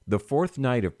The fourth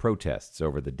night of protests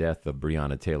over the death of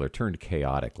Breonna Taylor turned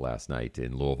chaotic last night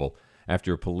in Louisville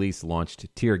after police launched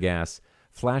tear gas,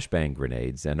 flashbang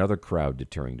grenades, and other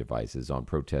crowd-deterring devices on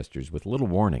protesters with little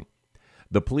warning.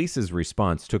 The police's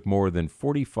response took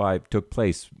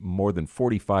place more than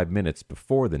 45 minutes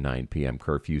before the 9 p.m.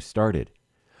 curfew started.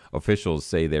 Officials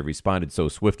say they responded so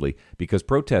swiftly because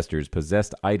protesters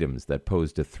possessed items that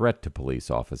posed a threat to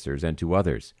police officers and to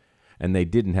others, and they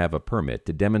didn't have a permit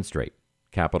to demonstrate.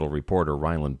 Capitol reporter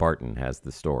Ryland Barton has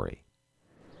the story.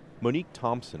 Monique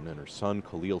Thompson and her son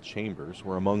Khalil Chambers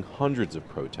were among hundreds of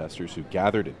protesters who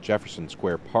gathered at Jefferson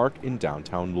Square Park in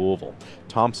downtown Louisville.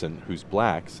 Thompson, who's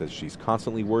black, says she's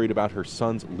constantly worried about her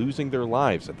sons losing their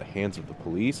lives at the hands of the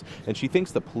police, and she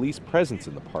thinks the police presence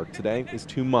in the park today is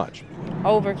too much.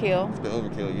 Overkill. It's the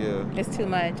overkill, yeah. It's too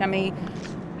much. I mean,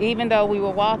 even though we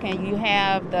were walking, you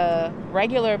have the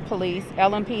regular police,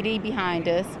 LMPD, behind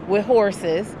us with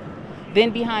horses.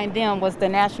 Then behind them was the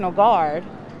National Guard.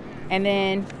 And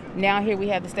then now here we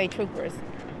have the state troopers.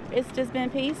 It's just been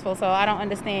peaceful, so I don't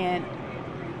understand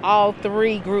all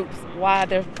three groups why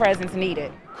their presence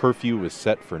needed. Curfew was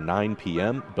set for 9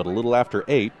 p.m., but a little after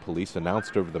 8, police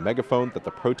announced over the megaphone that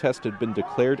the protest had been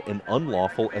declared an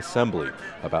unlawful assembly.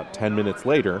 About 10 minutes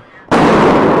later,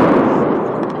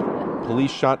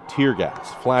 police shot tear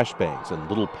gas, flashbangs, and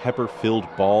little pepper-filled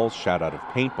balls shot out of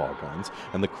paintball guns,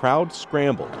 and the crowd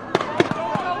scrambled.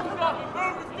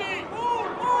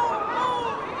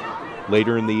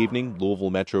 Later in the evening, Louisville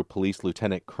Metro Police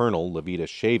Lieutenant Colonel Levita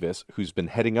Chavis, who's been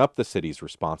heading up the city's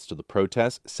response to the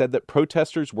protests, said that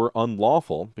protesters were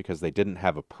unlawful because they didn't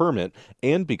have a permit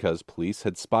and because police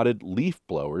had spotted leaf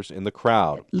blowers in the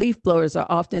crowd. Leaf blowers are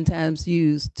oftentimes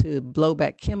used to blow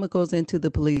back chemicals into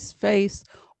the police's face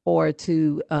or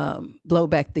to blow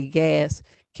back the gas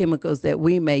chemicals that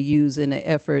we may use in an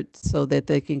effort so that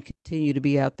they can continue to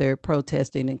be out there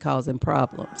protesting and causing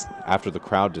problems. After the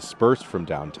crowd dispersed from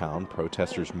downtown,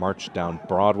 protesters marched down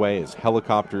Broadway as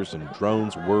helicopters and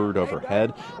drones whirred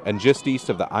overhead, and just east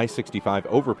of the I-65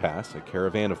 overpass, a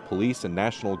caravan of police and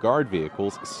National Guard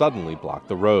vehicles suddenly blocked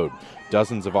the road.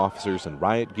 Dozens of officers in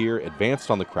riot gear advanced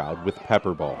on the crowd with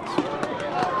pepper balls.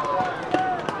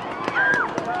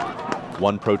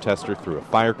 One protester threw a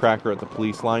firecracker at the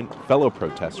police line. Fellow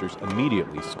protesters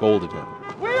immediately scolded him.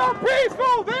 We are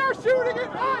peaceful! They are shooting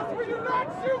at us! We do not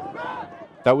shoot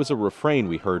back! That was a refrain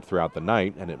we heard throughout the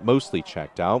night, and it mostly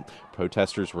checked out.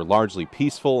 Protesters were largely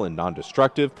peaceful and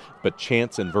non-destructive, but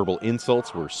chants and verbal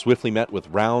insults were swiftly met with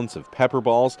rounds of pepper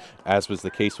balls, as was the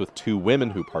case with two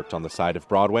women who parked on the side of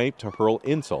Broadway to hurl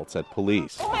insults at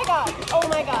police. Oh my God! Oh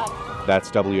my God!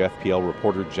 That's WFPL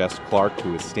reporter Jess Clark,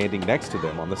 who is standing next to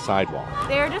them on the sidewalk.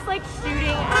 They were just like shooting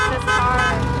at this car.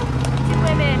 Two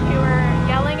women who were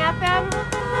yelling at them.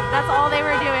 That's all they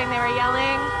were doing. They were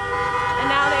yelling, and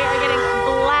now they are getting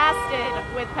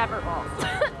blasted with pepper balls.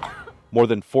 More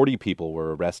than 40 people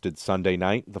were arrested Sunday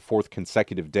night, the fourth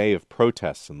consecutive day of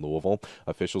protests in Louisville.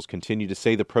 Officials continue to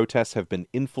say the protests have been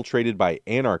infiltrated by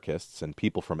anarchists and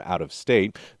people from out of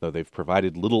state, though they've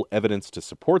provided little evidence to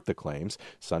support the claims.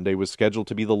 Sunday was scheduled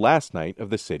to be the last night of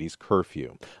the city's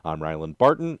curfew. I'm Ryland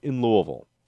Barton in Louisville.